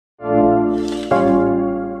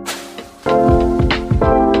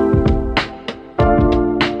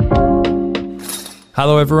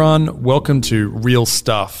Hello everyone, welcome to Real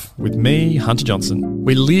Stuff with me, Hunter Johnson.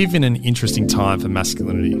 We live in an interesting time for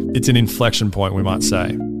masculinity. It's an inflection point, we might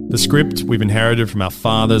say. The script we've inherited from our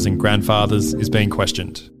fathers and grandfathers is being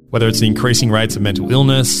questioned. Whether it's the increasing rates of mental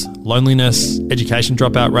illness, loneliness, education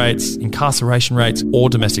dropout rates, incarceration rates, or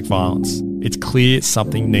domestic violence, it's clear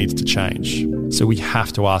something needs to change. So we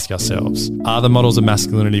have to ask ourselves, are the models of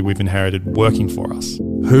masculinity we've inherited working for us?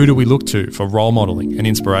 Who do we look to for role modelling and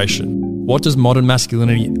inspiration? What does modern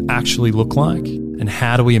masculinity actually look like? And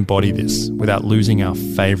how do we embody this without losing our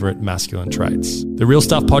favourite masculine traits? The Real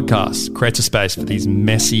Stuff podcast creates a space for these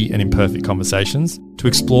messy and imperfect conversations to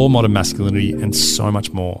explore modern masculinity and so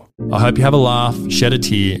much more. I hope you have a laugh, shed a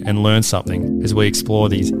tear, and learn something as we explore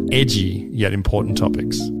these edgy yet important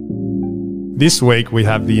topics. This week, we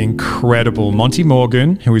have the incredible Monte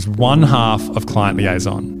Morgan, who is one half of Client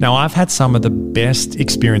Liaison. Now, I've had some of the best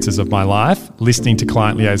experiences of my life listening to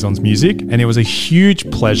Client Liaison's music, and it was a huge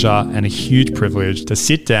pleasure and a huge privilege to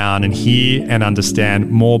sit down and hear and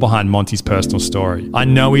understand more behind Monte's personal story. I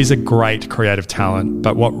know he's a great creative talent,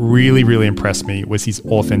 but what really impressed me was his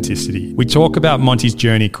authenticity. We talk about Monte's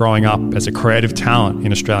journey growing up as a creative talent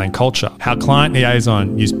in Australian culture, how Client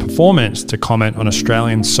Liaison used performance to comment on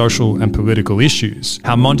Australian social and political issues,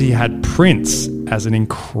 how Monte had Prince as an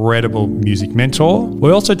incredible music mentor.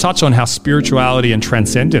 We also touch on how spirituality and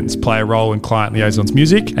transcendence play a role in Client Liaison's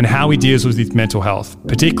music and how he deals with his mental health,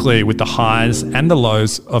 particularly with the highs and the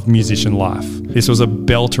lows of musician life. This was a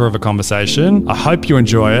belter of a conversation. I hope you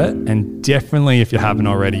enjoy it, and definitely, if you haven't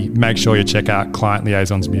already, make sure you check out Client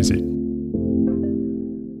Liaison's music.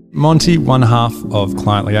 Monte, one half of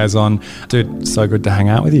Client Liaison. Dude, so good to hang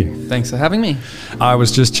out with you. Thanks for having me. I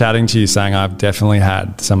was just chatting to you saying I've definitely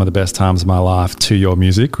had some of the best times of my life to your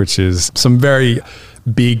music, which is some very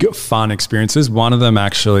big, fun experiences. One of them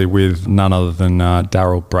actually with none other than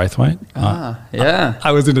Daryl Braithwaite. Yeah.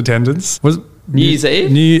 I was in attendance. Was New Year's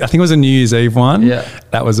Eve? I think it was a New Year's Eve one. Yeah.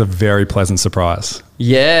 That was a very pleasant surprise.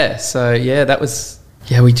 Yeah. So, yeah, that was...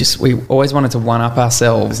 Yeah, we always wanted to one-up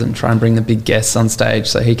ourselves and try and bring the big guests on stage.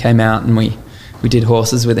 So he came out and we did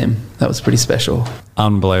horses with him. That was pretty special.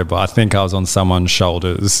 Unbelievable. I think I was on someone's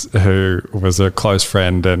shoulders who was a close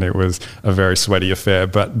friend, and it was a very sweaty affair,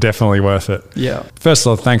 but definitely worth it. Yeah. First of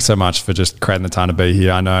all, thanks so much for just creating the time to be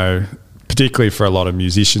here. I know, particularly for a lot of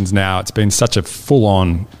musicians now, it's been such a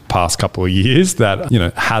full-on past couple of years that,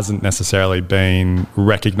 hasn't necessarily been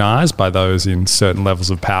recognised by those in certain levels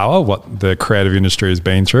of power, what the creative industry has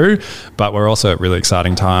been through. But we're also at really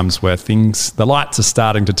exciting times where the lights are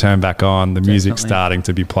starting to turn back on, the music's starting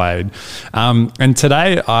to be played. And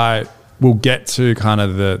today we'll get to kind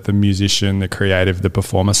of the musician, the creative, the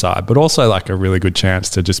performer side, but also like a really good chance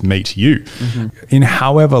to just meet you in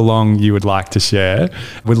however long you would like to share.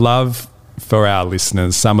 We'd love for our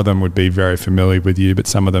listeners, some of them would be very familiar with you, but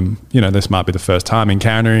some of them, this might be the first time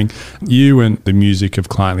encountering you and the music of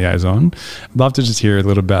Client Liaison. I'd love to just hear a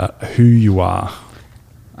little about who you are.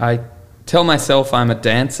 I tell myself I'm a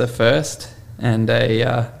dancer first, and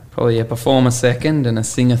probably a performer second, and a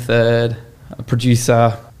singer third, a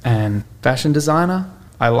producer and fashion designer.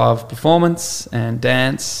 I love performance and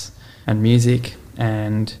dance and music,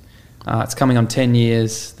 and it's coming on 10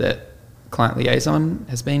 years that Client Liaison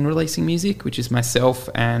has been releasing music, which is myself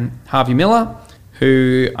and Harvey Miller,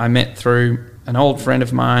 who I met through an old friend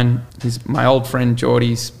of mine. He's my old friend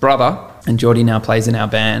Geordie's brother, and Geordie now plays in our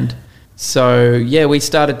band. So yeah, we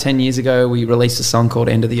started 10 years ago. We released a song called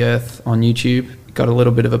End of the Earth on YouTube. Got a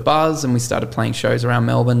little bit of a buzz, and we started playing shows around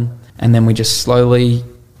Melbourne, and then we just slowly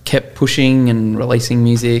kept pushing and releasing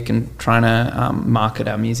music and trying to market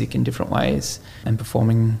our music in different ways and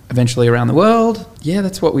performing eventually around the world. Yeah,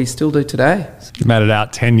 that's what we still do today. You've made it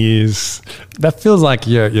out 10 years. That feels like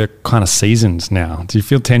you're kind of seasoned now. Do you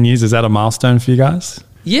feel 10 years, is that a milestone for you guys?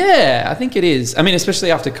 Yeah, I think it is. I mean, especially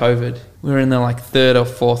after COVID. We're in the third or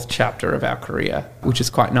fourth chapter of our career, which is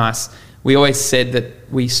quite nice. We always said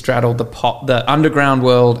that we straddled the underground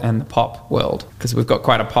world and the pop world, because we've got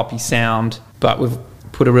quite a poppy sound, but we've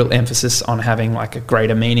put a real emphasis on having a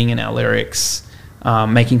greater meaning in our lyrics,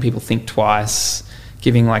 making people think twice,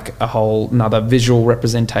 giving a whole another visual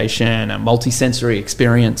representation, a multi-sensory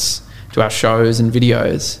experience to our shows and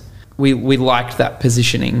videos. We liked that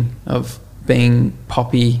positioning of being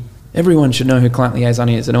poppy. Everyone should know who Client Liaison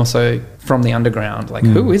is, and also from the underground.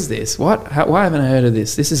 Who is this? What? Why haven't I heard of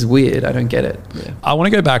this? This is weird. I don't get it. Yeah. I want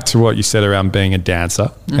to go back to what you said around being a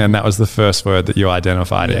dancer, and that was the first word that you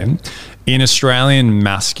identified in. In Australian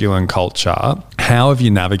masculine culture, how have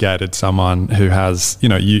you navigated someone who has,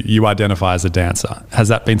 you identify as a dancer? Has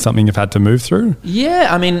that been something you've had to move through? Yeah,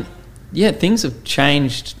 I mean, things have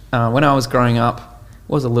changed. When I was growing up,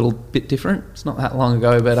 was a little bit different. It's not that long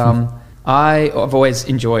ago, but I've always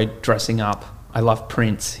enjoyed dressing up. I love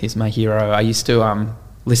Prince. He's my hero. I used to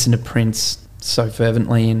listen to Prince so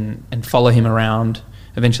fervently and follow him around.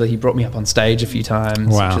 Eventually he brought me up on stage a few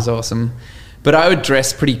times, which is awesome. But I would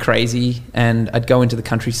dress pretty crazy, and I'd go into the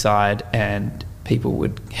countryside and people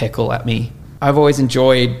would heckle at me. I've always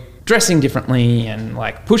enjoyed dressing differently and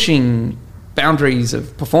like pushing boundaries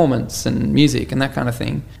of performance and music and that kind of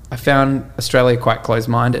thing. I found Australia quite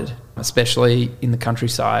closed-minded, especially in the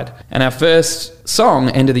countryside. And our first song,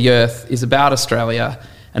 End of the Earth, is about Australia,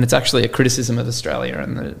 and it's actually a criticism of Australia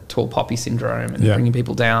and the tall poppy syndrome and bringing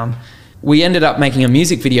people down. We ended up making a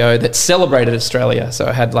music video that celebrated Australia, so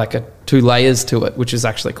it had like 2 layers to it, which is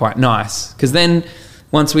actually quite nice. Because then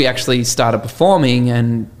once we actually started performing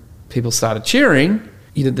and people started cheering,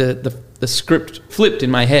 the script flipped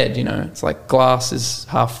in my head. It's like glass is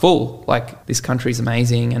half full. Like, this country's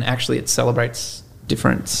amazing, and actually it celebrates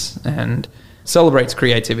difference and celebrates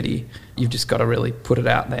creativity. You've just got to really put it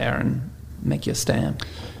out there and make your stand.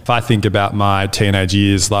 If I think about my teenage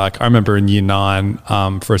years, like I remember in year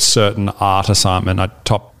 9 for a certain art assignment, I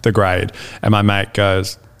topped the grade, and my mate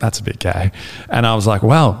goes, "That's a bit gay." And I was like,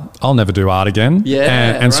 well, I'll never do art again.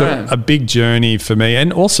 Yeah, and so a big journey for me.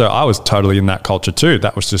 And also I was totally in that culture too.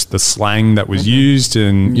 That was just the slang that was used,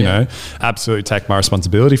 and, absolutely take my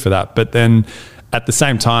responsibility for that. But then at the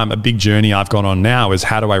same time, a big journey I've gone on now is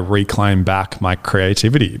how do I reclaim back my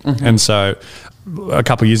creativity? And so a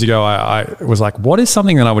couple of years ago, I was like, what is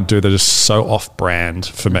something that I would do that is so off-brand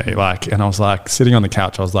for me? And I was like, sitting on the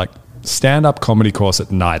couch, I was like, stand-up comedy course at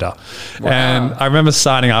NIDA. Wow. And I remember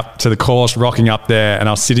signing up to the course, rocking up there, and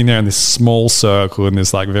I was sitting there in this small circle in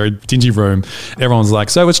this like very dingy room. Everyone's like,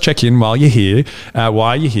 so let's check in while you're here. Why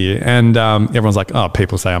are you here? And everyone's like, oh,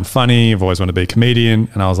 people say I'm funny. I've always wanted to be a comedian.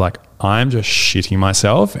 And I was like, I'm just shitting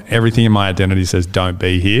myself. Everything in my identity says don't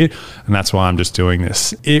be here, and that's why I'm just doing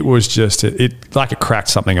this. It was just, it like it cracked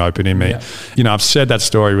something open in me. Yeah. I've shared that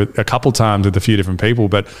story a couple times with a few different people,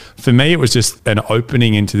 but for me, it was just an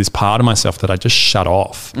opening into this part of myself that I just shut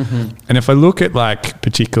off. And if I look at like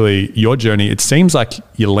particularly your journey, it seems like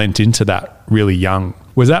you lent into that really young.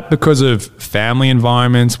 Was that because of family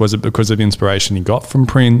environments? Was it because of inspiration you got from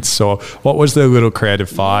Prince? Or what was the little creative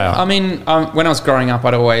fire? I mean, when I was growing up,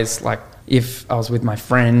 I'd always like, if I was with my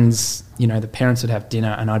friends, the parents would have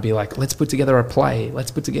dinner and I'd be like, let's put together a play.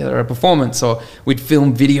 Let's put together a performance. Or we'd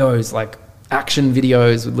film videos, like action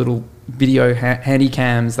videos with little video handy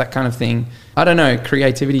cams, that kind of thing. I don't know,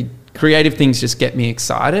 creative things just get me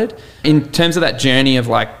excited. In terms of that journey of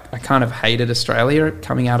like, I kind of hated Australia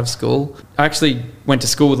coming out of school. I actually went to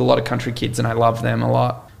school with a lot of country kids and I loved them a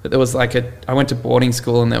lot. But there was like I went to boarding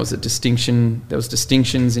school and there was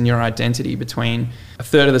distinctions in your identity between a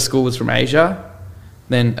third of the school was from Asia,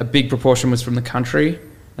 then a big proportion was from the country,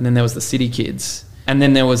 and then there was the city kids. And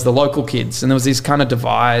then there was the local kids, and there was these kind of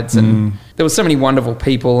divides, and there was so many wonderful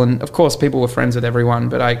people, and of course people were friends with everyone,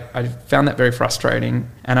 but I found that very frustrating.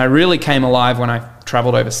 And I really came alive when I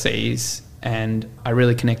traveled overseas, and I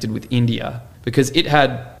really connected with India, because it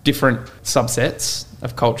had different subsets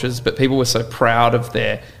of cultures, but people were so proud of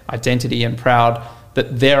their identity and proud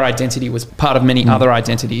that their identity was part of many other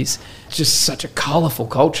identities. It's just such a colourful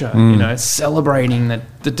culture, celebrating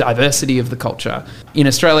the diversity of the culture. In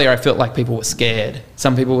Australia, I felt like people were scared.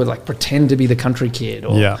 Some people would like pretend to be the country kid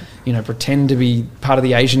or, pretend to be part of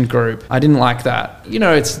the Asian group. I didn't like that.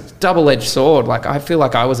 It's a double-edged sword. Like, I feel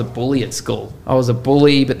like I was a bully at school. I was a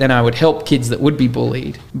bully, but then I would help kids that would be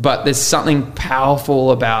bullied. But there's something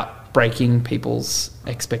powerful about breaking people's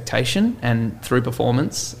expectation, and through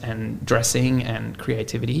performance and dressing and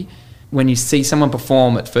creativity. When you see someone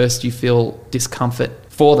perform, at first you feel discomfort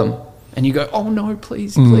for them and you go, oh no,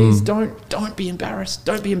 please don't be embarrassed,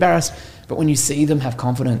 but when you see them have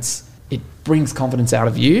confidence, it brings confidence out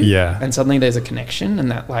of you, and suddenly there's a connection, and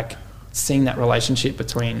that like seeing that relationship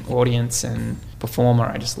between audience and performer,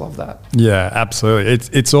 I just love that. Yeah, absolutely.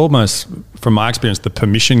 It's almost, from my experience, the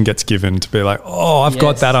permission gets given to be like, oh, I've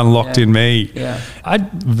got that unlocked in me. Yeah. I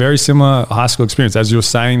had very similar high school experience. As you were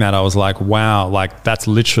saying that, I was like, wow, like that's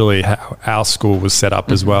literally how our school was set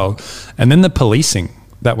up as well. And then the policing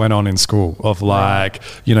that went on in school of like,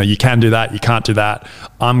 you can do that, you can't do that.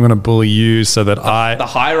 I'm going to bully you so that the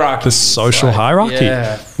hierarchy, the social hierarchy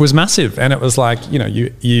was massive. And it was like,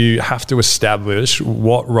 you have to establish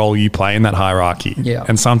what role you play in that hierarchy. Yeah.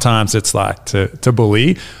 And sometimes it's like to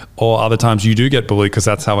bully, or other times you do get bullied because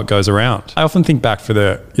that's how it goes around. I often think back for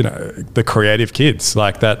the creative kids,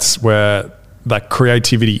 like that's where like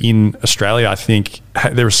creativity in Australia, I think,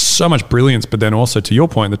 there is so much brilliance, but then also, to your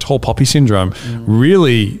point, the tall poppy syndrome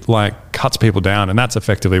really like cuts people down, and that's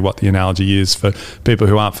effectively what the analogy is for people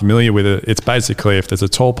who aren't familiar with it. It's basically, if there's a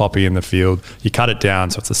tall poppy in the field, you cut it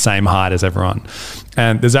down so it's the same height as everyone.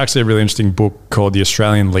 And there's actually a really interesting book called The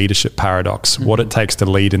Australian Leadership Paradox, What It Takes to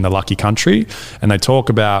Lead in the Lucky Country. And they talk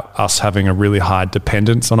about us having a really high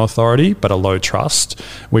dependence on authority, but a low trust.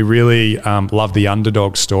 We really love the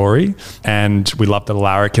underdog story, and we love the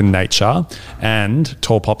larrikin nature and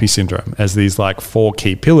tall poppy syndrome as these like 4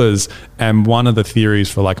 key pillars. And one of the theories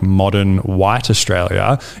for like modern white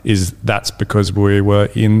Australia is that's because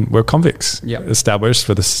we're convicts, established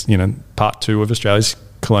for this, part 2 of Australia's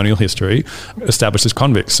colonial history, established as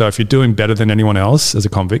convicts. So if you're doing better than anyone else as a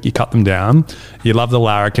convict, you cut them down. You love the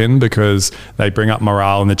larrikin because they bring up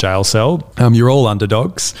morale in the jail cell. You're all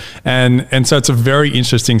underdogs. And so it's a very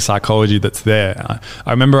interesting psychology that's there.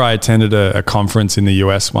 I remember I attended a conference in the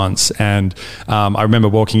US once, and I remember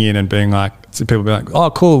walking in and being like, people be like,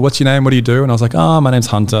 oh, cool, what's your name? What do you do? And I was like, oh, my name's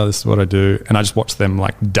Hunter. This is what I do. And I just watched them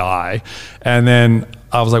like die. And then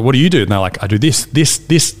I was like, what do you do? And they're like, I do this.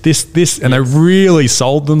 And they really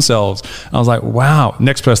sold themselves. And I was like, wow.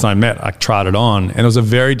 Next person I met, I tried it on, and it was a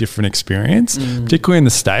very different experience, particularly in the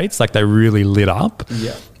States. Like, they really lit up.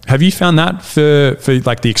 Yeah. Have you found that for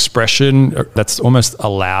like the expression that's almost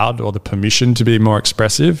allowed, or the permission to be more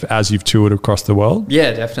expressive as you've toured across the world?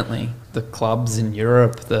 Yeah, definitely. The clubs in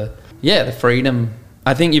Europe, the freedom.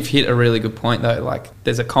 I think you've hit a really good point though. Like,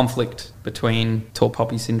 there's a conflict between tall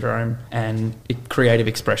poppy syndrome and creative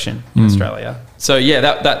expression in Australia. So yeah,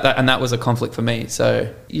 that was a conflict for me.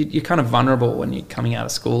 So you're kind of vulnerable when you're coming out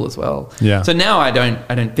of school as well. Yeah. So now I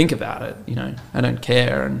don't think about it. I don't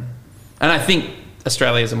care, and I think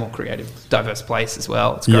Australia is a more creative, diverse place as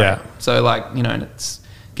well. It's great. Yeah. So like, and it's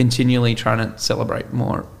continually trying to celebrate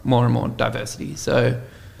more and more diversity. So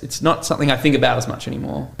it's not something I think about as much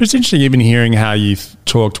anymore. But it's interesting even hearing how you've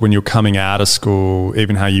talked when you're coming out of school,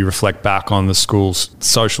 even how you reflect back on the school's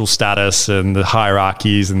social status and the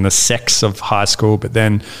hierarchies and the sex of high school. But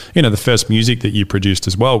then, the first music that you produced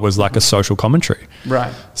as well was like a social commentary.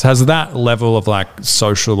 Right. So has that level of like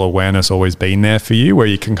social awareness always been there for you, where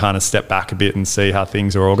you can kind of step back a bit and see how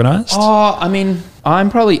things are organised? Oh, I mean, I'm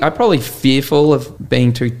probably fearful of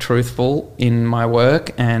being too truthful in my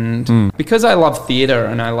work, and because I love theatre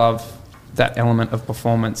and I love that element of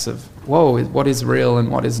performance of what is real and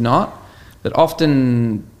what is not, that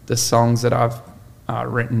often the songs that I've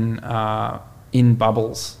written are in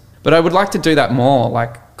bubbles. But I would like to do that more,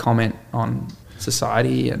 like comment on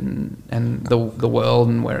society and the world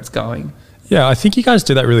and where it's going. Yeah, I think you guys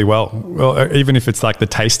do that really well. Well, even if it's like the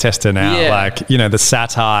taste tester now, like, the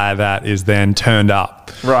satire that is then turned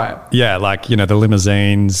up. Right. Yeah, like, the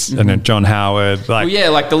limousines and then John Howard. Like,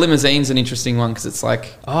 like the limousine's an interesting one, because it's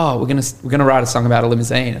like, oh, we're gonna write a song about a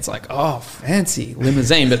limousine. It's like, oh, fancy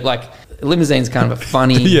limousine, but like, limousine's kind of a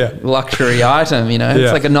funny luxury item,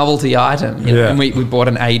 It's like a novelty item. And we bought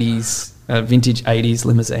an 80s. A vintage 80s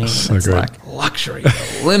limousine. So it's like luxury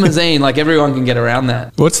limousine. Like, everyone can get around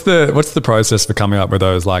that. What's the process for coming up with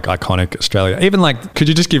those like iconic Australia? Even like, could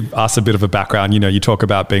you just give us a bit of a background? You talk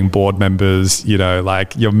about being board members,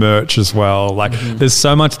 like your merch as well. Like, there's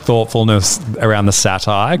so much thoughtfulness around the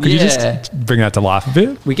satire. Could you just bring that to life a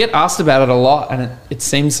bit? We get asked about it a lot, and it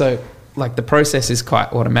seems so like the process is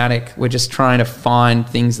quite automatic. We're just trying to find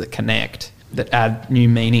things that connect, that add new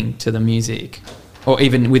meaning to the music, or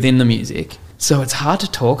even within the music. So it's hard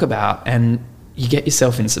to talk about, and you get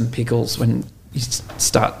yourself in some pickles when you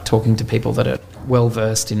start talking to people that are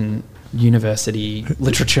well-versed in university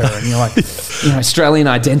literature, and you're like, Australian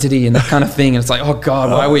identity and that kind of thing. And it's like, oh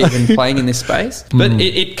God, why are we even playing in this space? But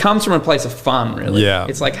it comes from a place of fun, really. Yeah.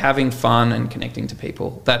 It's like having fun and connecting to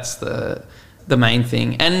people. That's the main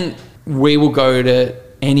thing. And we will go to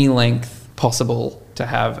any length possible to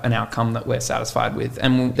have an outcome that we're satisfied with.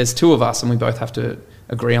 And there's 2 of us, and we both have to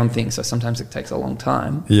agree on things, so sometimes it takes a long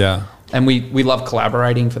time. Yeah. And we love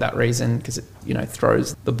collaborating for that reason, because it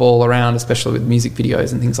throws the ball around, especially with music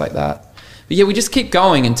videos and things like that. But yeah, we just keep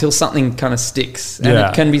going until something kind of sticks, and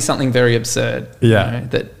it can be something very absurd.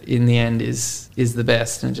 That in the end is the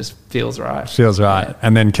best, and it just feels right.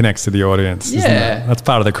 And then connects to the audience. Yeah, that's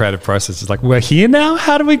part of the creative process. It's like, we're here now.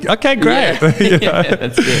 How do we? Okay, great. Yeah,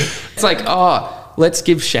 that's good. It's like, let's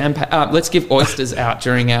give champagne. Let's give oysters out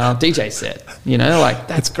during our DJ set. Like,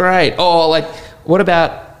 that's great. Or like, what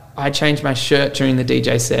about I change my shirt during the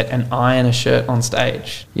DJ set and iron a shirt on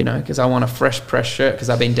stage, because I want a fresh press shirt because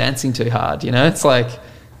I've been dancing too hard, It's like,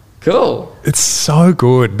 cool. It's so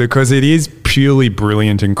good, because it is purely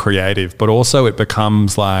brilliant and creative, but also it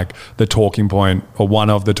becomes like the talking point, or one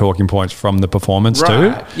of the talking points from the performance too.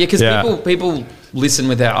 Yeah, because people listen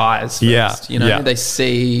with their eyes first, Yeah, you know, yeah. they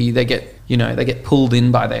see, they get pulled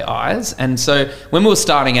in by their eyes. And so when we were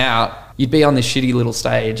starting out, you'd be on this shitty little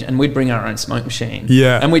stage and we'd bring our own smoke machine.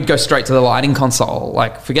 Yeah. And we'd go straight to the lighting console.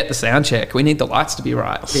 Like, forget the sound check. We need the lights to be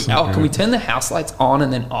right. Oh, can we turn the house lights on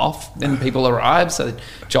and then off? Then people arrive, so it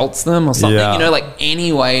jolts them or something. Yeah. You know, like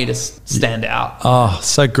any way to stand out. Oh,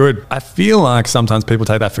 so good. I feel like sometimes people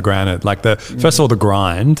take that for granted. Like first of all, the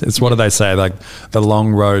grind. It's what do they say? Like the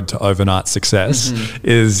long road to overnight success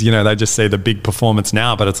is, you know, they just see the big performance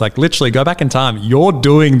now, but it's like literally go back in time. You're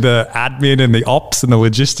doing the admin and the ops and the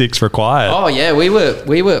logistics required. Oh yeah, we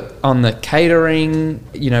were on the catering.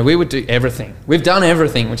 You know, we would do everything. We've done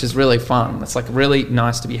everything, which is really fun. It's like really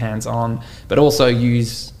nice to be hands on, but also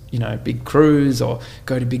use, you know, big crews or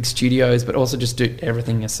go to big studios, but also just do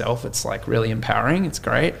everything yourself. It's like really empowering. It's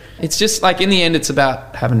great. It's just like in the end, it's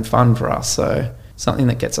about having fun for us. So something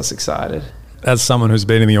that gets us excited. As someone who's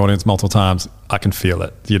been in the audience multiple times, I can feel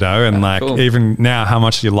it, you know, and like cool. even now, how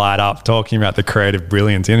much you light up talking about the creative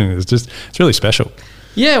brilliance in it is just, it's really special.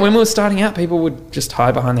 Yeah, when we were starting out, people would just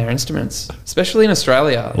hide behind their instruments, especially in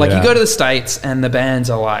Australia. Like you go to the States and the bands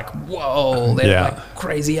are like, whoa, they're like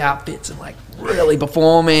crazy outfits and like really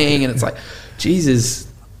performing. And it's like,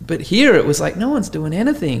 Jesus. But here it was like, no one's doing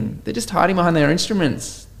anything. They're just hiding behind their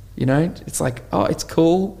instruments. You know, it's like, oh, it's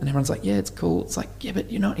cool. And everyone's like, yeah, it's cool. It's like, yeah,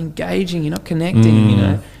 but you're not engaging. You're not connecting, you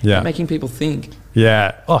know, you're not making people think.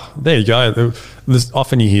 Yeah. Oh, there you go. There's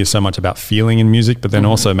often you hear so much about feeling in music, but then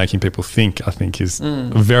also making people think, I think is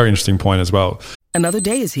a very interesting point as well. Another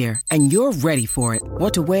day is here and you're ready for it.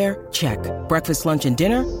 What to wear? Check. Breakfast, lunch, and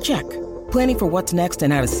dinner? Check. Planning for what's next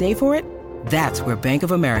and how to save for it? That's where Bank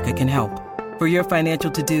of America can help. For your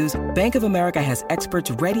financial to-dos, Bank of America has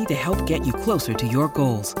experts ready to help get you closer to your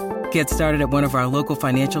goals. Get started at one of our local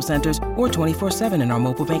financial centers or 24/7 in our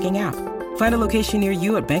mobile banking app. Find a location near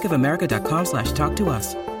you at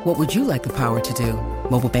bankofamerica.com/talktous. What would you like the power to do?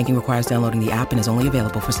 Mobile banking requires downloading the app and is only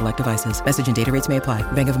available for select devices. Message and data rates may apply.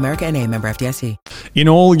 Bank of America NA, member FDIC. In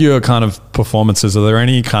all your kind of performances, are there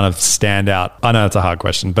any kind of standout, I know it's a hard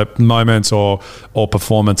question, but moments or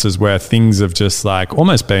performances where things have just like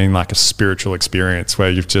almost been like a spiritual experience where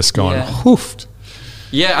you've just gone, hoofed?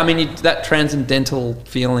 Yeah, I mean, that transcendental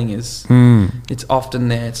feeling is, it's often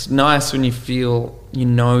there. It's nice when you feel, you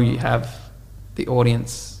know, you have the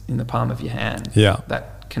audience in the palm of your hand. Yeah.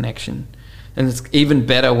 That connection. And it's even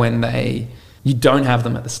better when you don't have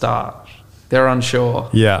them at the start. They're unsure.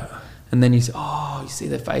 Yeah. And then you see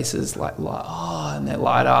their faces and they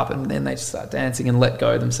light up and then they just start dancing and let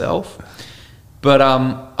go themselves. But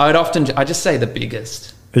I just say the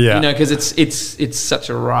biggest. Yeah. You know, because it's such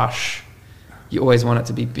a rush. You always want it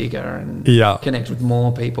to be bigger and connect with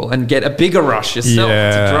more people and get a bigger rush yourself. Yeah.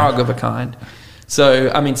 It's a drug of a kind.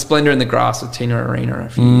 So, I mean, Splendor in the Grass with Tina Arena a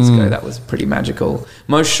few years ago, that was pretty magical.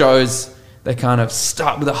 Most shows, they kind of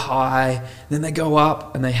start with a high, then they go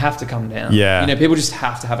up and they have to come down. Yeah. You know, people just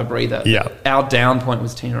have to have a breather. Yeah. Our down point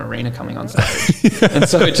was Tina Arena coming on stage. And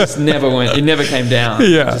so it just never went, it never came down.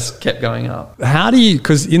 Yeah. It just kept going up. How do you,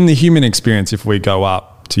 because in the human experience, if we go up,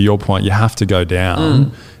 to your point, you have to go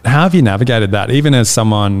down. How have you navigated that? Even as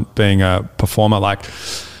someone being a performer, like,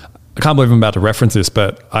 I can't believe I'm about to reference this,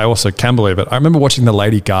 but I also can believe it. I remember watching the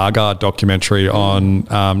Lady Gaga documentary on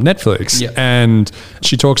Netflix, and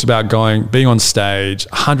she talks about being on stage,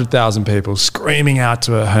 100,000 people screaming out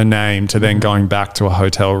to her name, to then going back to a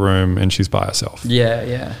hotel room and she's by herself. Yeah,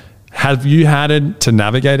 yeah. Have you had to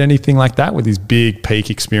navigate anything like that with these big peak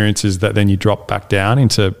experiences that then you drop back down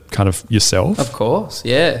into kind of yourself? Of course,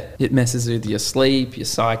 yeah. It messes with your sleep, your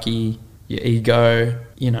psyche, your ego,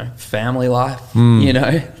 you know, family life, you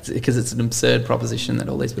know, because it's an absurd proposition that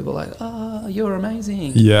all these people are like, oh, you're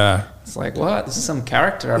amazing. Yeah. It's like, what? This is some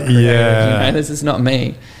character I've created. You know, this is not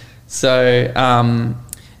me. So,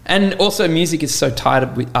 and also music is so tied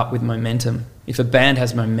up with momentum. If a band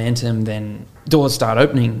has momentum, then doors start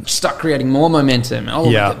opening, start creating more momentum. Oh,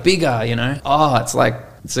 we'll get bigger, you know. Oh, it's like,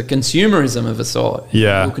 it's a consumerism of a sort.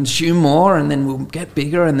 Yeah. We'll consume more and then we'll get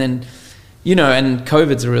bigger and then, you know, and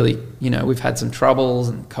COVID's really, you know, we've had some troubles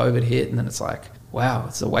and COVID hit and then it's like, wow,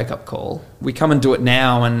 it's a wake-up call. We come and do it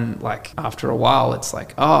now and like after a while it's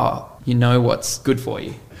like, oh, you know what's good for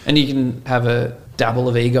you. And you can have a dabble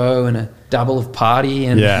of ego and a dabble of party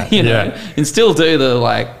and, you know, and still do the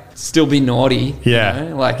like, still be naughty, you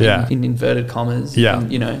know, like in inverted commas,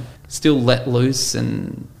 and, you know, still let loose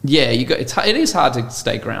and it is hard to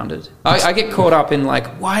stay grounded. I get caught up in like,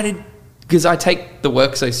 because I take the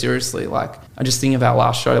work so seriously. Like I just think of our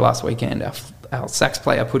last show last weekend, our sax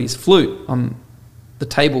player put his flute on the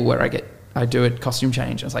table where I get I do a costume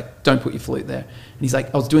change. I was like, don't put your flute there. And he's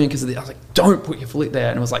like, I was doing it because of this. I was like, don't put your flute there.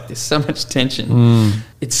 And it was like, there's so much tension.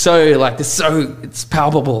 It's so like, it's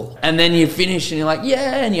palpable. And then you finish and you're like,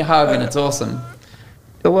 yeah, and you hug and it's awesome.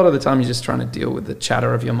 A lot of the time you're just trying to deal with the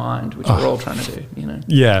chatter of your mind, which we're all trying to do, you know?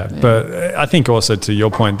 Yeah, but I think also to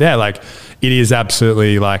your point there, like it is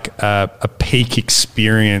absolutely like a peak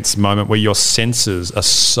experience moment where your senses are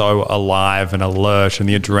so alive and alert and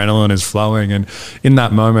the adrenaline is flowing. And in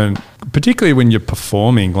that moment, particularly when you're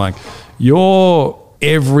performing, like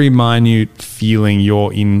every minute feeling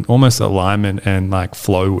you're in almost alignment and like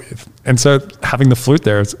flow with. And so having the flute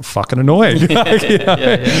there is fucking annoying.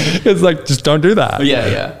 It's like, just don't do that.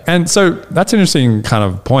 Yeah. And so that's an interesting kind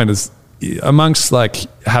of point is amongst like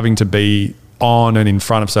having to be on and in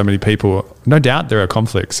front of so many people, no doubt there are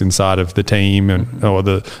conflicts inside of the team and or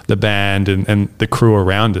the band and the crew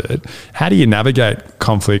around it. How do you navigate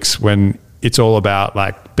conflicts when it's all about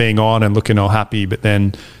like being on and looking all happy, but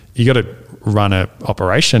then you got to run an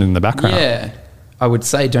operation in the background? Yeah. I would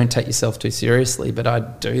say don't take yourself too seriously, but I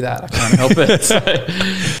do that. I can't help it.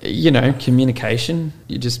 So, communication,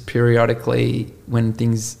 you just periodically, when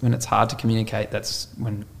it's hard to communicate, that's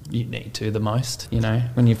when you need to the most,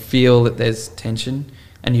 when you feel that there's tension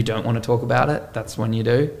and you don't want to talk about it, that's when you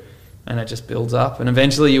do. And it just builds up and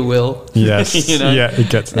eventually you will. Yes. Yeah,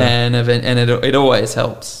 it gets there. And it always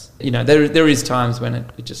helps. There is times when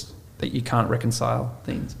it just, that you can't reconcile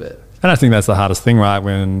things, but... And I think that's the hardest thing, right?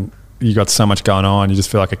 When you got so much going on, you just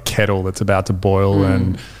feel like a kettle that's about to boil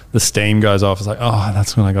and the steam goes off. It's like, oh,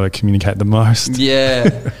 that's when I got to communicate the most.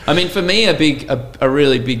 Yeah. I mean, for me, a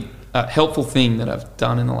really big helpful thing that I've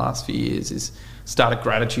done in the last few years is start a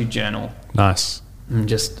gratitude journal. Nice.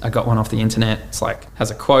 And I got one off the internet. It's like, has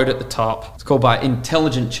a quote at the top. It's called by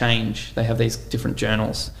Intelligent Change. They have these different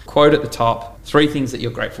journals. Quote at the top, 3 things that you're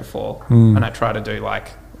grateful for. And I try to do like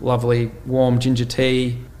lovely warm ginger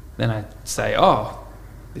tea. Then I say, oh,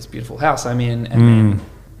 this beautiful house I'm in, and then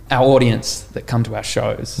our audience that come to our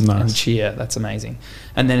shows and cheer. That's amazing.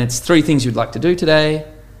 And then it's 3 things you'd like to do today,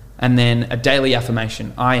 and then a daily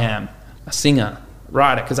affirmation. I am a singer,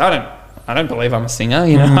 writer, because I don't believe I'm a singer.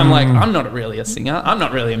 I'm like, I'm not really a singer. I'm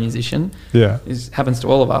not really a musician. Yeah, it happens to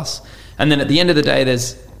all of us. And then at the end of the day,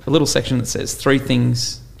 there's a little section that says 3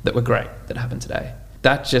 things that were great that happened today.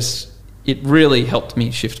 It really helped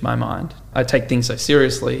me shift my mind. I take things so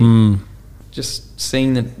seriously. Just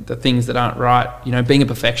seeing the things that aren't right, being a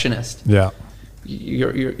perfectionist. Yeah.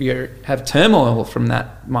 You have turmoil from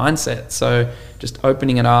that mindset. So just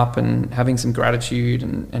opening it up and having some gratitude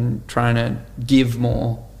and trying to give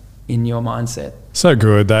more in your mindset. So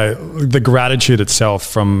good. The gratitude itself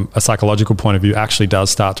from a psychological point of view actually does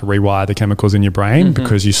start to rewire the chemicals in your brain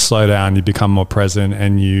because you slow down, you become more present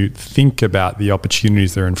and you think about the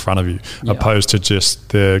opportunities that are in front of you opposed to just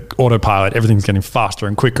the autopilot, everything's getting faster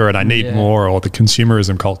and quicker and I need more, or the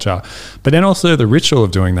consumerism culture. But then also the ritual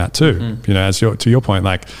of doing that too, to your point,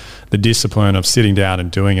 like the discipline of sitting down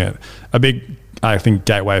and doing it. A big, I think,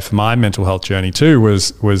 gateway for my mental health journey too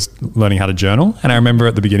was learning how to journal. And I remember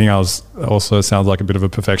at the beginning I was also sounds like a bit of a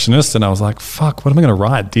perfectionist and I was like, fuck, what am I going to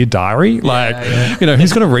write? Dear diary? Who's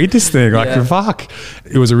going to read this thing? Fuck.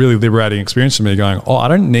 It was a really liberating experience for me going,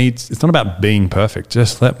 it's not about being perfect.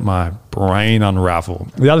 Just let my brain unravel.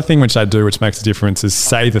 The other thing which I do, which makes a difference, is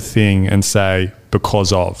say the thing and say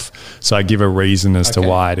because of. So I give a reason as to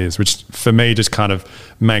why it is, which for me just kind of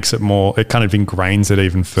makes it more, it kind of ingrains it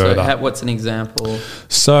even further. So what's an example?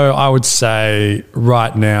 So I would say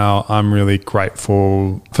right now I'm really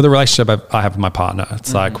grateful for the relationship I have with my partner.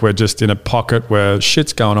 It's like we're just in a pocket where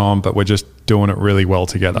shit's going on, but we're just doing it really well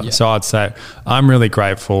together. Yeah. So I'd say I'm really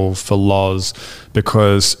grateful for Loz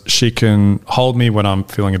because she can hold me when I'm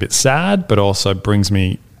feeling a bit sad, but also brings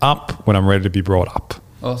me up when I'm ready to be brought up.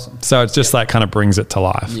 Awesome. So it's just like kind of brings it to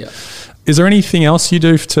life. Yeah. Is there anything else you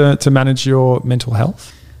do to manage your mental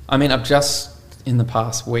health? I mean, I've just in the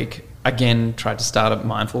past week again tried to start a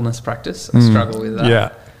mindfulness practice. I struggle with that.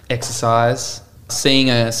 Yeah. Exercise. Seeing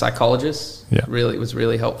a psychologist was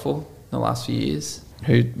really helpful in the last few years,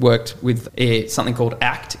 who worked with something called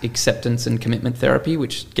ACT, acceptance and commitment therapy,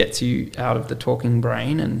 which gets you out of the talking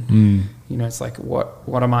brain. And, it's like,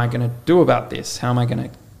 what am I going to do about this? How am I going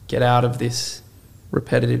to get out of this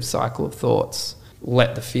repetitive cycle of thoughts?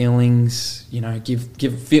 Let the feelings,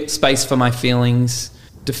 give space for my feelings,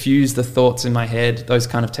 diffuse the thoughts in my head. Those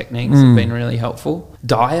kind of techniques have been really helpful.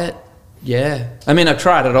 Diet. Yeah. I mean, I've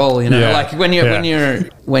tried it all, like when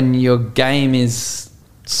your game is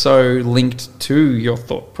so linked to your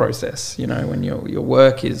thought process, when your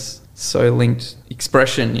work is so linked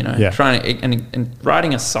expression, you know, trying to, and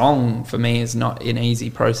writing a song for me is not an easy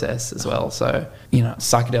process as well. So, you know,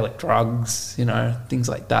 psychedelic drugs, you know, things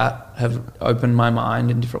like that have opened my mind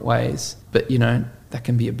in different ways. But, you know, that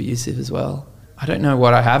can be abusive as well. I don't know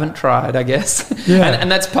what I haven't tried, I guess. Yeah.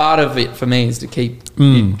 and that's part of it for me, is to keep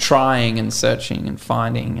trying and searching and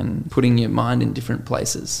finding and putting your mind in different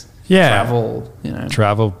places. Yeah. Travel, you know.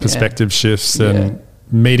 Travel, perspective shifts and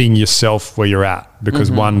meeting yourself where you're at,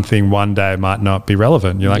 because one thing one day might not be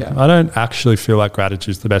relevant. You're like, I don't actually feel like gratitude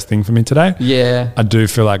is the best thing for me today. Yeah. I do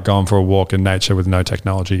feel like going for a walk in nature with no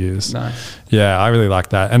technology is. Nice. Yeah, I really like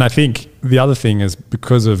that. And I think the other thing is,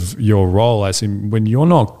 because of your role, I see when you're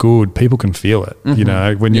not good, people can feel it. You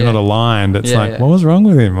know, when you're not aligned, it's what was wrong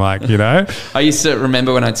with him? Like, you know. I used to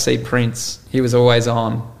remember when I'd see Prince, he was always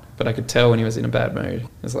on. But I could tell when he was in a bad mood. It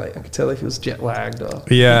was like, I could tell if he was jet lagged or...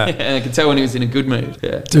 Yeah. And I could tell when he was in a good mood.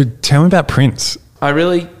 Yeah. Dude, tell me about Prince. I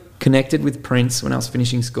really connected with Prince when I was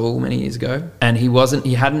finishing school many years ago. And he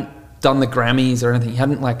hadn't done the Grammys or anything. He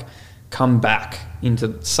hadn't like come back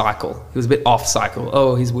into cycle. He was a bit off cycle.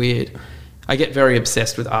 Oh, he's weird. I get very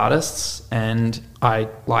obsessed with artists, and I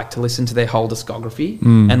like to listen to their whole discography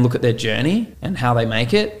and look at their journey and how they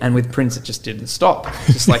make it. And with Prince, it just didn't stop.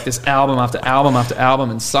 Just like this album after album after album,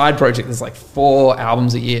 and side project, there's like 4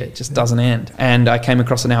 albums a year. It just doesn't end. And I came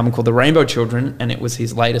across an album called The Rainbow Children, and it was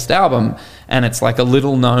his latest album. And it's like a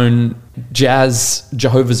little known jazz,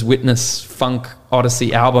 Jehovah's Witness, funk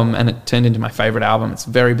odyssey album. And it turned into my favorite album. It's a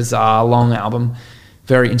very bizarre, long album.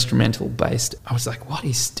 Very instrumental based. I was like, what?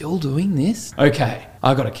 He's still doing this? Okay,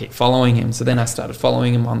 I got to keep following him. So then I started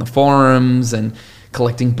following him on the forums and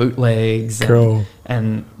collecting bootlegs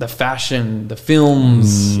and the fashion, the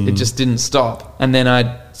films. It just didn't stop. And then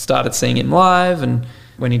I started seeing him live, and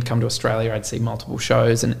when he'd come to Australia, I'd see multiple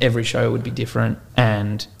shows, and every show would be different.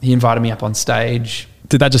 And he invited me up on stage.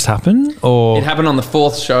 Did that just happen? Or it happened on the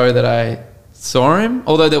 4th show that I saw him.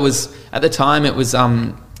 Although there was, at the time, it was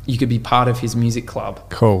you could be part of his music club.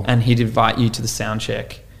 Cool. And he'd invite you to the sound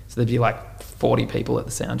check. So there'd be like 40 people at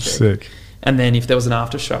the sound check. Sick. And then if there was an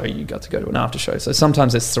after show, you got to go to an after show. So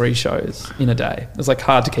sometimes there's 3 shows in a day. It was like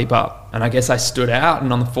hard to keep up. And I guess I stood out,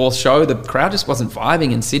 and on the 4th show, the crowd just wasn't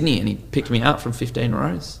vibing in Sydney, and he picked me out from 15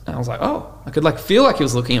 rows. And I was like, oh, I could like feel like he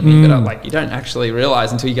was looking at me, but like, you don't actually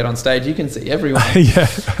realize until you get on stage, you can see everyone.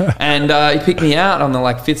 And he picked me out on the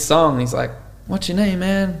like 5th song. And he's like, what's your name,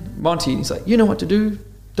 man? Monte. He's like, you know what to do.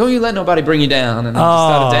 Don't you let nobody bring you down. And I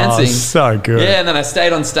just started dancing. So good. Yeah, and then I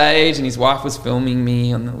stayed on stage, and his wife was filming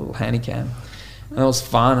me on the little handycam. And it was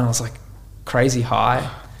fun. I was like crazy high.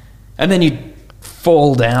 And then you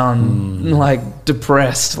fall down like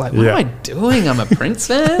depressed. Like, what am I doing? I'm a Prince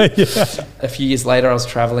fan. A few years later, I was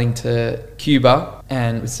traveling to Cuba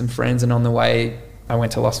and with some friends, and on the way, I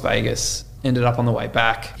went to Las Vegas. Ended up on the way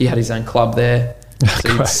back. He had his own club there.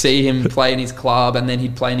 So you'd see him play in his club, and then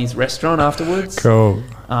he'd play in his restaurant afterwards. Cool.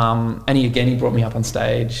 And he brought me up on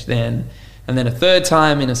stage then. And then a 3rd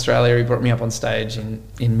time in Australia, he brought me up on stage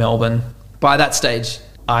in Melbourne. By that stage,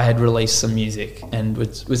 I had released some music and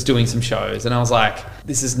was doing some shows. And I was like,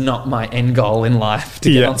 this is not my end goal in life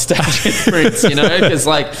to get on stage with Prince, you know? Because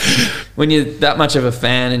like, when you're that much of a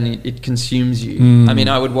fan and it consumes you. I mean,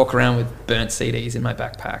 I would walk around with burnt CDs in my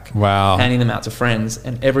backpack. Wow. Handing them out to friends.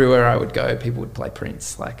 And everywhere I would go, people would play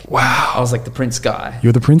Prince. Like, wow. I was like the Prince guy.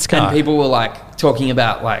 You're the Prince guy. And people were like talking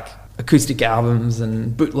about like acoustic albums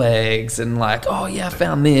and bootlegs and like, oh yeah, I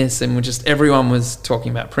found this. And everyone was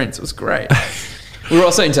talking about Prince. It was great. We were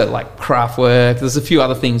also into like craft work. There's a few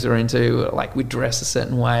other things we were into, like we'd dress a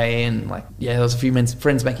certain way, and like, there was a few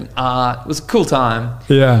friends making art. It was a cool time.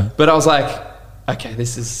 Yeah. But I was like, okay,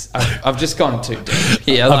 I've just gone too deep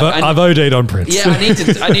here. Like, I've OD'd on Prince. Yeah,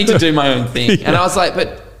 I need to do my own thing. And I was like,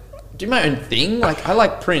 but do my own thing? Like, I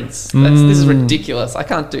like Prince. This is ridiculous. I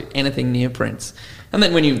can't do anything near Prince. And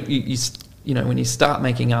then when when you start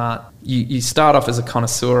making art, you start off as a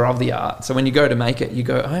connoisseur of the art. So when you go to make it, you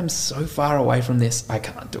go, I am so far away from this, I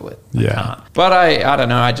can't do it. I can't. But I don't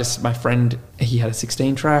know, my friend, he had a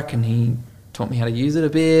 16 track and he taught me how to use it a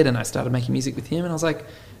bit, and I started making music with him, and I was like,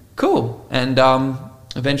 cool. And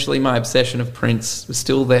eventually my obsession of Prince was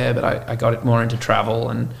still there, but I got it more into travel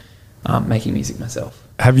and making music myself.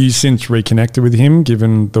 Have you since reconnected with him,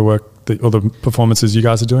 given the work or the performances you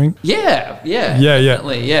guys are doing? Yeah,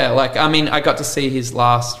 definitely. Yeah, like, I mean, I got to see his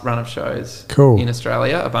last run of shows in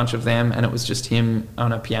Australia, a bunch of them, and it was just him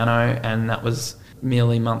on a piano, and that was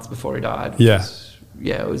merely months before he died.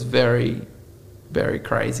 It was very, very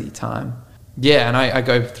crazy time. Yeah, and I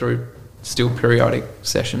go through still periodic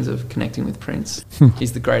sessions of connecting with Prince.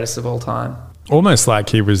 He's the greatest of all time. Almost like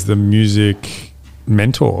he was the music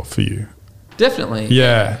mentor for you. Definitely.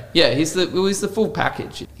 Yeah. Yeah, he's the full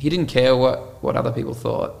package. He didn't care what other people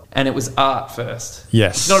thought. And it was art first.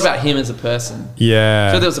 Yes. It's not about him as a person.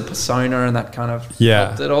 Yeah. So there was a persona and that kind of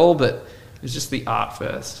helped it all, but it was just the art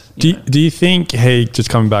first. Do you think he, just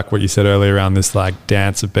coming back what you said earlier around this like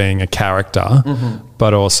dance of being a character,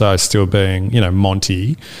 but also still being,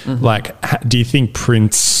 Monte, like do you think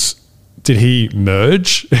Prince, did he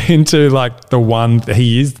merge into like the one that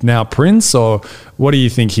he is now, Prince, or what do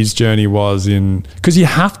you think his journey was in, because you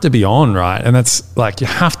have to be on, right? And that's like, you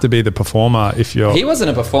have to be the performer if you're... He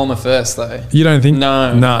wasn't a performer first though. You don't think?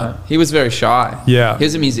 No. He was very shy. Yeah. He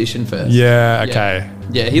was a musician first. Yeah, okay.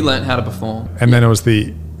 Yeah, he learned how to perform. And then it was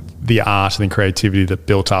the art and the creativity that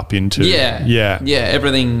built up into... Yeah,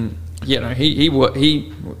 everything... he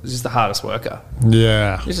was just the hardest worker.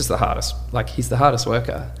 Yeah. He's just the hardest. Like, he's the hardest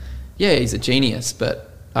worker. Yeah, he's a genius,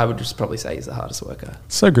 but I would just probably say he's the hardest worker.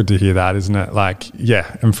 So good to hear that, isn't it? Like,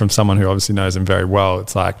 yeah, and from someone who obviously knows him very well,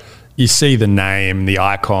 it's like you see the name, the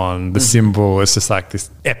icon, the symbol, it's just like this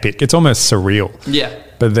epic. It's almost surreal. Yeah.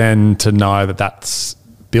 But then to know that that's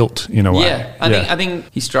built in a way. Yeah, I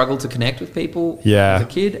think he struggled to connect with people as a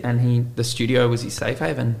kid, and the studio was his safe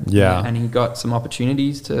haven. Yeah. And he got some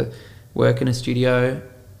opportunities to work in a studio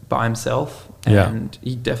by himself, and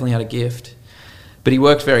he definitely had a gift. But he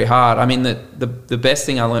worked very hard. I mean, the best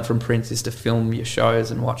thing I learned from Prince is to film your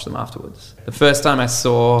shows and watch them afterwards. The first time I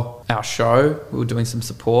saw our show, we were doing some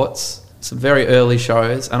supports, some very early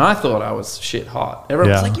shows, and I thought I was shit hot.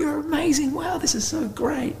 Everyone was like, "You're amazing. Wow, this is so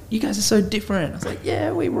great. You guys are so different." I was like,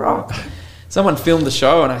 "Yeah, we rock." Someone filmed the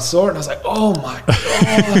show and I saw it and I was like, "Oh my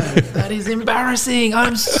God, that is embarrassing.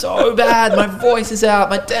 I'm so bad. My voice is out.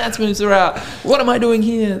 My dance moves are out. What am I doing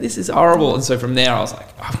here? This is horrible." And so from there I was like,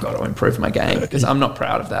 I've got to improve my game because I'm not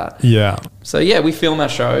proud of that. Yeah. So yeah, we film our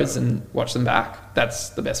shows and watch them back. That's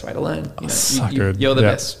the best way to learn. You're the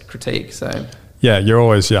best critique. So yeah, you're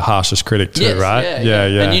always your harshest critic too, right? Yeah.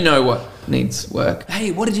 And you know what needs work.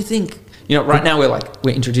 Hey, what did you think? Right now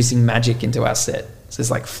we're introducing magic into our set. So there's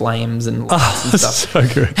like flames and lights and stuff.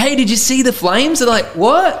 So good. Hey, did you see the flames? They're like,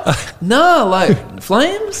 what? No, like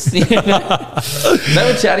flames? They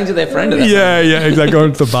were chatting to their friend. Yeah, exactly.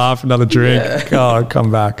 Going to the bar for another drink. Oh, come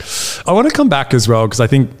back. I want to come back as well because I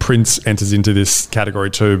think Prince enters into this category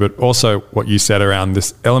too, but also what you said around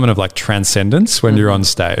this element of like transcendence when you're on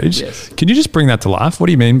stage. Yes. Can you just bring that to life? What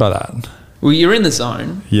do you mean by that? Well, you're in the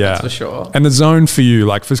zone, that's for sure. And the zone for you,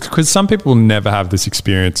 like, because some people never have this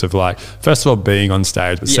experience of like, first of all, being on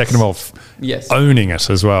stage, but second of all, owning it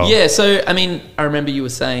as well. Yeah, so, I mean, I remember you were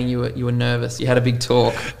saying you were nervous. You had a big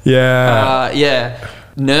talk. Yeah.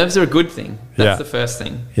 Nerves are a good thing. That's the first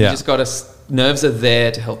thing. You just got to, nerves are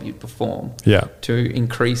there to help you perform. Yeah. To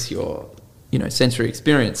increase your, sensory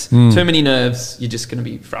experience. Too many nerves, you're just going to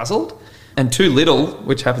be frazzled. And too little,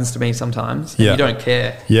 which happens to me sometimes, and you don't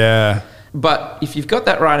care. Yeah. But if you've got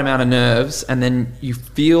that right amount of nerves and then you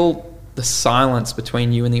feel the silence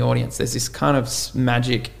between you and the audience, there's this kind of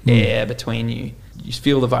magic air between you. You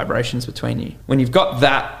feel the vibrations between you. When you've got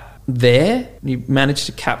that there, you manage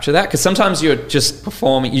to capture that, because sometimes you're just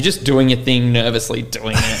performing, you're just doing your thing, nervously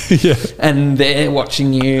doing it. And they're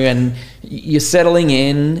watching you and you're settling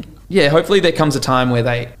in. Yeah, hopefully there comes a time where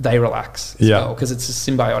they relax as well, because it's a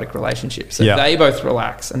symbiotic relationship. So they both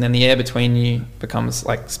relax, and then the air between you becomes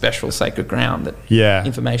like special sacred ground that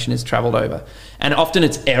information is travelled over. And often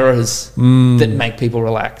it's errors that make people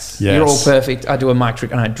relax. You're all perfect. I do a mic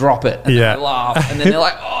trick and I drop it and then I laugh and then they're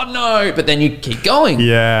like, "Oh no," but then you keep going.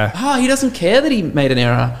 Yeah. Oh, he doesn't care that he made an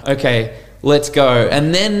error. Okay, let's go.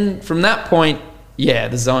 And then from that point, the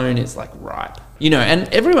zone is like ripe. And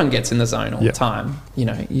everyone gets in the zone all the time.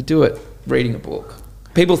 You do it reading a book.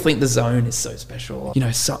 People think the zone is so special.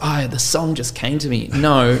 The song just came to me.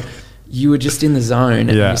 No, you were just in the zone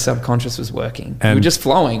and your subconscious was working. And you were just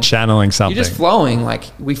flowing. Channeling something. You're just flowing. Like,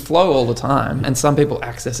 we flow all the time. And some people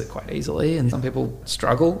access it quite easily and some people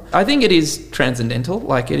struggle. I think it is transcendental.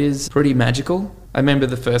 Like, it is pretty magical. I remember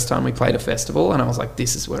the first time we played a festival and I was like,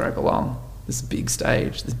 this is where I belong. This big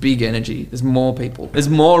stage, this big energy, there's more people, there's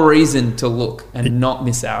more reason to look and not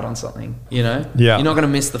miss out on something, you're not going to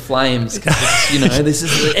miss the flames because this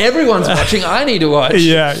is everyone's watching. I need to watch.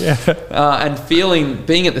 And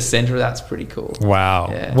being at the center of that's pretty cool. Wow.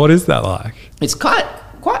 What is that like? It's quite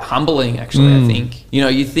humbling, actually. I think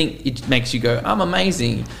you think it makes you go, I'm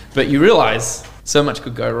amazing, but you realize so much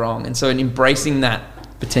could go wrong, and so in embracing that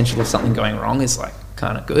potential of something going wrong is like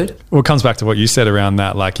kind of good. Well, it comes back to what you said around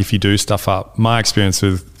that, like if you do stuff up. My experience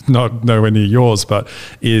with not nowhere near yours, but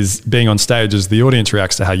is being on stage as the audience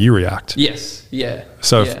reacts to how you react. Yes. Yeah.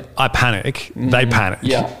 So yeah. if I panic, they panic.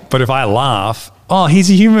 Yeah. But if I laugh, oh, he's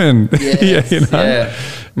a human. Yes, you know? Yeah.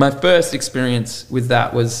 My first experience with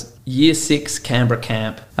that was year 6 Canberra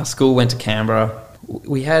camp. Our school went to Canberra.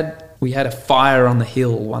 We had a fire on the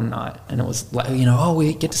hill one night, and it was like,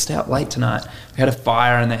 we get to stay up late tonight. We had a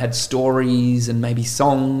fire, and they had stories and maybe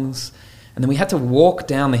songs, and then we had to walk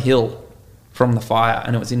down the hill from the fire,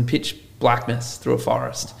 and it was in pitch blackness through a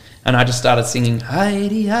forest. And I just started singing,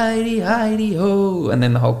 Heidi, Heidi, Heidi, ho. And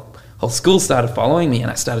then the whole school started following me,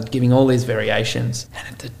 and I started giving all these variations,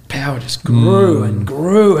 and the power just grew and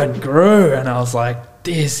grew and grew. And I was like,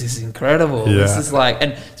 this is incredible. Yeah. This is like,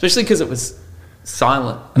 and especially because it was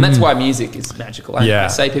silent. And that's why music is magical. I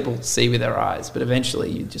say people see with their eyes, but eventually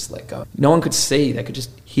you just let go. No one could see, they could just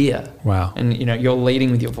hear. Wow. And you're leading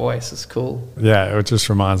with your voice. It's cool. Yeah, it just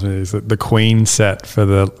reminds me of the Queen set for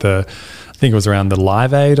the I think it was around the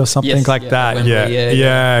Live Aid or something like that. Wembley,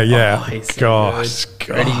 yeah. Oh, he's so Gosh.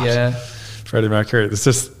 Freddie, Freddie Mercury. It's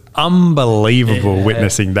just unbelievable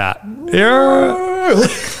witnessing that. Yeah.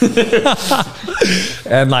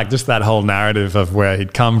 And like just that whole narrative of where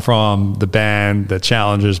he'd come from, the band, the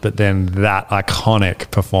challenges, but then that iconic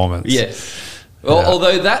performance. Yes. Well,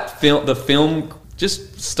 although the film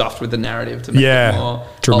just stuffed with the narrative to make it more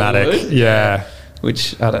dramatic. Hollywood. Yeah.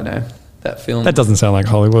 Which, I don't know. That film. That doesn't sound like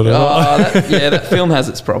Hollywood at all. That film has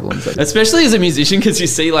its problems. Especially as a musician, because you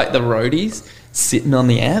see like the roadies sitting on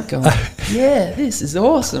the amp going, yeah, this is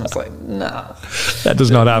awesome. It's like, nah. That does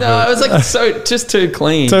not happen. No, it was like just too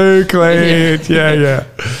clean. Too clean. Yeah.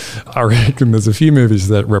 I reckon there's a few movies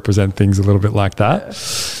that represent things a little bit like that.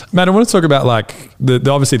 Yeah. Matt, I want to talk about like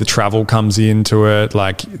obviously the travel comes into it,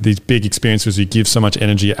 like these big experiences, you give so much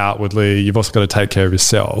energy outwardly. You've also got to take care of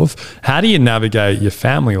yourself. How do you navigate your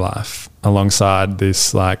family life alongside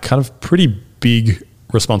this like kind of pretty big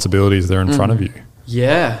responsibilities that are in front of you?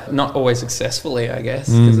 Yeah, not always successfully, I guess,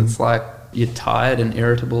 because it's like you're tired and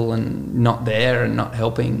irritable and not there and not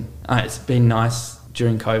helping. It's been nice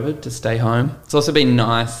during COVID to stay home. It's also been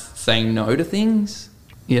nice saying no to things.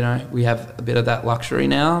 We have a bit of that luxury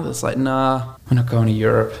now. It's like, nah, we're not going to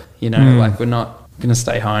Europe. Like we're not going to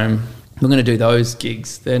stay home. We're going to do those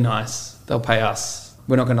gigs. They're nice. They'll pay us.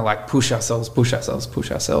 We're not going to like push ourselves.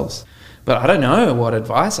 But I don't know what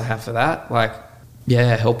advice I have for that. Like,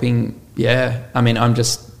 helping. Yeah, I mean, I'm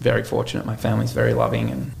just very fortunate. My family's very loving,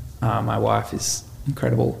 and my wife is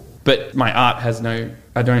incredible. But my art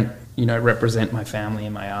I don't, represent my family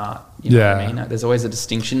in my art. You know what I mean? There's always a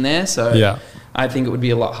distinction there. So I think it would be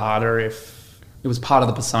a lot harder if it was part of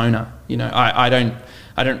the persona. I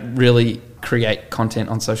don't really create content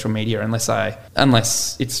on social media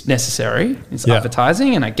unless it's necessary. It's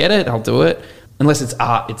advertising, and I get it. I'll do it. Unless it's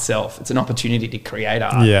art itself, it's an opportunity to create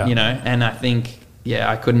art. And I think.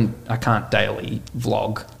 Yeah, I can't daily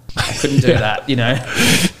vlog. I couldn't do that,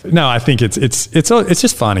 No, I think it's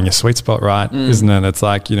just finding a sweet spot, right? Isn't it? It's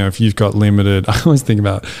like, if you've got limited, I always think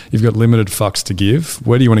about, you've got limited fucks to give.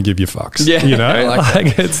 Where do you want to give your fucks? Yeah,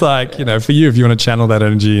 it's like, for you, if you want to channel that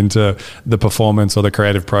energy into the performance or the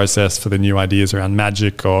creative process for the new ideas around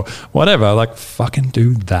magic or whatever, like fucking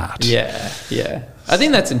do that. Yeah. I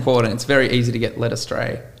think that's important. It's very easy to get led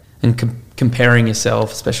astray. And comparing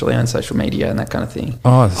yourself, especially on social media and that kind of thing.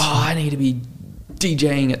 I need to be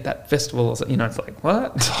DJing at that festival. It's like,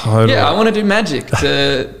 what? Totally. Yeah, I want to do magic.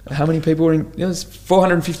 How many people were in? It was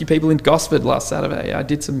 450 people in Gosford last Saturday. I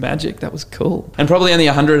did some magic. That was cool. And probably only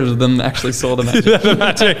 100 of them actually saw the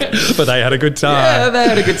magic. But they had a good time. Yeah, they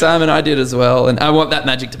had a good time, and I did as well. And I want that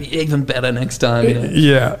magic to be even better next time.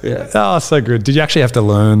 Yeah. Oh, so good. Did you actually have to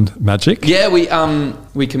learn magic? Yeah,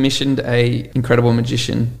 we commissioned a incredible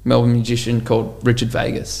Melbourne magician called Richard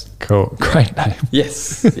Vegas. Cool. Great name.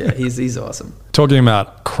 Yes. Yeah, he's awesome. Talking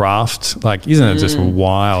about craft, like, isn't it just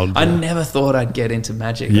wild? I never thought I'd get into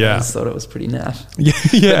magic. Yeah. I just thought it was pretty naff.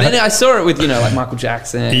 Yeah. But then I saw it with, like Michael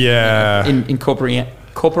Jackson. Yeah.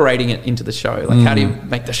 Incorporating it into the show. Like, how do you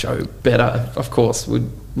make the show better? Of course, we'd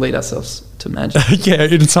lead ourselves to magic. Yeah,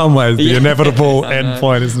 in some ways, the inevitable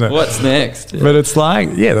endpoint, isn't it? What's next? Yeah. But it's like,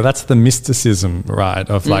 that's the mysticism, right,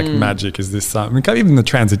 of like magic is this, even the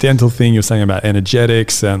transcendental thing you're saying about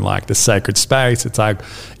energetics and like the sacred space. It's like,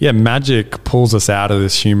 magic pulls us out of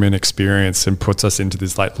this human experience and puts us into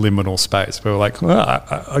this like liminal space where we're like,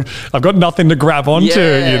 I've got nothing to grab onto,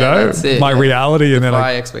 that's it, my reality. And then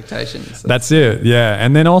high expectations. That's it, yeah.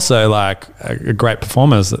 And then also like a great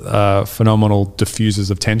performers, phenomenal diffusers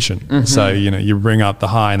of tension. So, you bring up the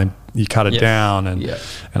high and then you cut it down, and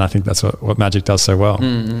I think that's what magic does so well.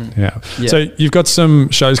 Yeah. So you've got some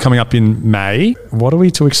shows coming up in May. What are we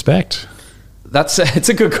to expect? It's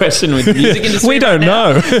a good question with the music industry. We don't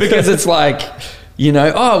know. Because it's like,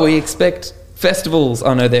 we expect festivals.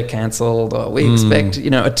 Oh no, they're cancelled. Or we expect,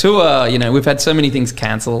 a tour. We've had so many things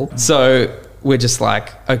cancelled. So we're just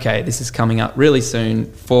like, okay, this is coming up really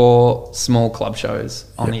soon for small club shows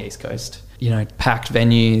on the East Coast. Packed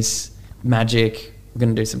venues, magic. We're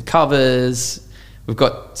going to do some covers. We've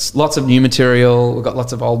got lots of new material. We've got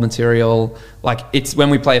lots of old material. Like, it's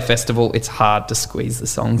when we play a festival, it's hard to squeeze the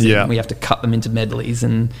songs in. We have to cut them into medleys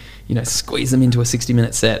and, squeeze them into a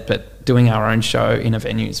 60-minute set. But doing our own show in a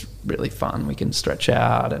venue is really fun. We can stretch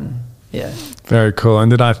out and, Very cool.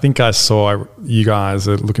 And I think I saw you guys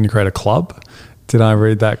are looking to create a club. Did I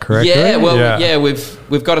read that correctly?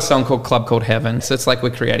 We've got a song called Club Called Heaven. So it's like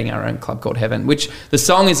we're creating our own club called Heaven, which the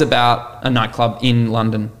song is about a nightclub in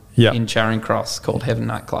London. In Charing Cross called Heaven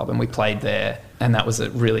Nightclub, and we played there, and that was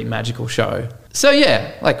a really magical show. So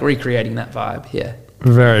like recreating that vibe.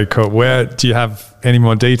 Very cool. Where do you have any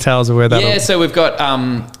more details of where that? So we've got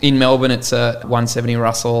in Melbourne it's a 170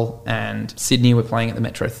 Russell, and Sydney we're playing at the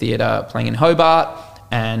Metro Theatre, playing in Hobart,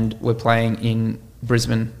 and we're playing in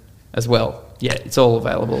Brisbane as well. It's all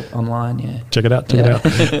available online. Check it out.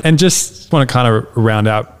 And just want to kind of round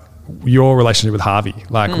out your relationship with Harvey,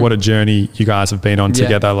 what a journey you guys have been on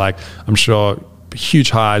together. Like, I'm sure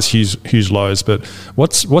huge highs, huge lows, but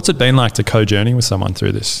what's it been like to co-journey with someone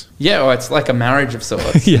through this? It's like a marriage of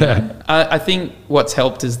sorts. I think what's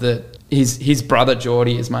helped is that his brother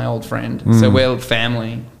Geordie is my old friend, so we're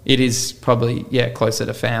family. It is probably closer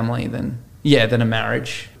to family than a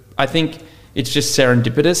marriage. I think it's just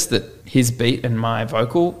serendipitous that his beat and my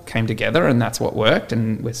vocal came together, and that's what worked,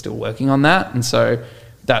 and we're still working on that. And so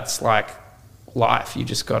that's like life. You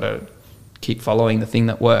just got to keep following the thing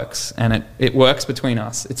that works, and it works between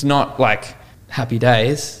us. It's not like happy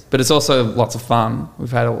days, but it's also lots of fun.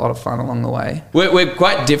 We've had a lot of fun along the way. We're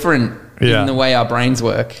quite different in the way our brains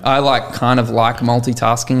work. I kind of like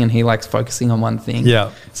multitasking, and he likes focusing on one thing.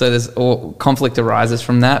 So there's conflict arises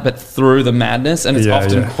from that, but through the madness, and it's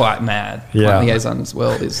often quite mad. Liaison's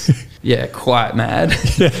world is quite mad.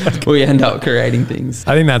 We end up creating things.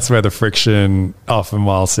 I think that's where the friction, often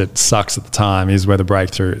whilst it sucks at the time, is where the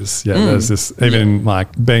breakthrough is. There's this, even like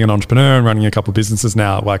being an entrepreneur and running a couple of businesses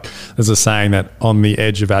now, like there's a saying that on the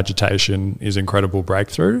edge of agitation is incredible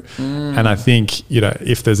breakthrough. And I think,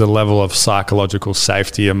 if there's a level of psychological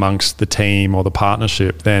safety amongst the team or the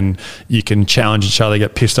partnership, then you can challenge each other,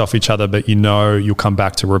 get pissed off each other, but you'll come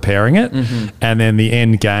back to repairing it. And then the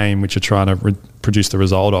end game, which you're trying to produce the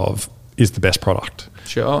result of, is the best product.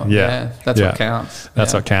 Sure. That's what counts.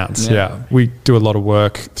 That's what counts. We do a lot of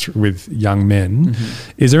work with young men.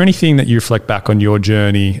 Is there anything that you reflect back on your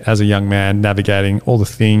journey as a young man, navigating all the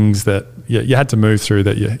things that you had to move through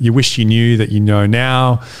that you wish you knew that you know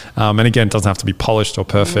now? And again, it doesn't have to be polished or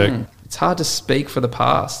perfect. It's hard to speak for the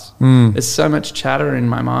past. There's so much chatter in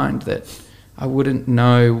my mind that I wouldn't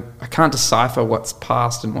know. I can't decipher what's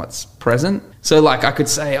past and what's present. So I could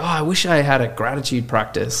say, I wish I had a gratitude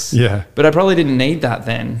practice. But I probably didn't need that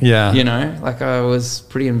then. I was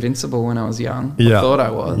pretty invincible when I was young. I thought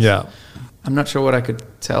I was. I'm not sure what I could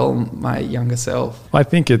tell my younger self. I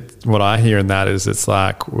think what I hear in that is it's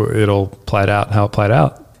like it all played out how it played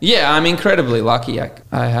out. I'm incredibly lucky.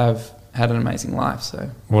 I have had an amazing life. So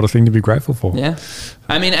what a thing to be grateful for.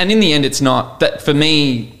 And in the end, it's not that for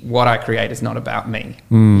me, what I create is not about me.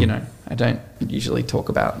 I don't usually talk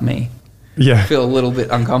about me. I feel a little bit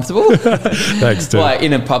uncomfortable. Thanks, dude.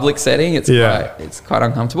 In a public setting, it's quite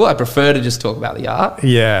uncomfortable. I prefer to just talk about the art.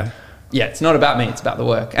 It's not about me, it's about the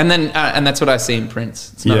work. And then and that's what I see in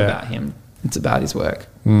Prince. It's not about him. It's about his work.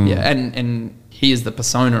 And he is the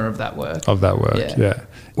persona of that work.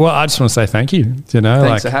 Well, I just want to say thank you.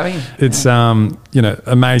 Thanks for having me. It's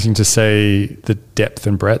amazing to see the depth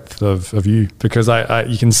and breadth of you, because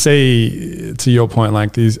you can see, to your point,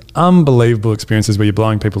 like these unbelievable experiences where you're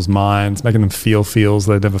blowing people's minds, making them feel feels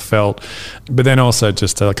they've never felt, but then also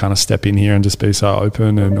just to kind of step in here and just be so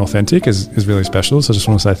open and authentic is really special. So I just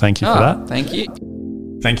want to say thank you for that. Thank you.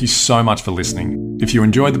 Thank you so much for listening. If you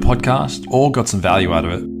enjoyed the podcast or got some value out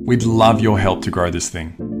of it, we'd love your help to grow this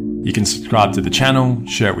thing. You can subscribe to the channel,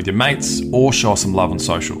 share it with your mates, or show us some love on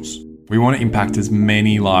socials. We want to impact as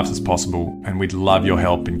many lives as possible, and we'd love your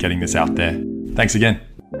help in getting this out there. Thanks again.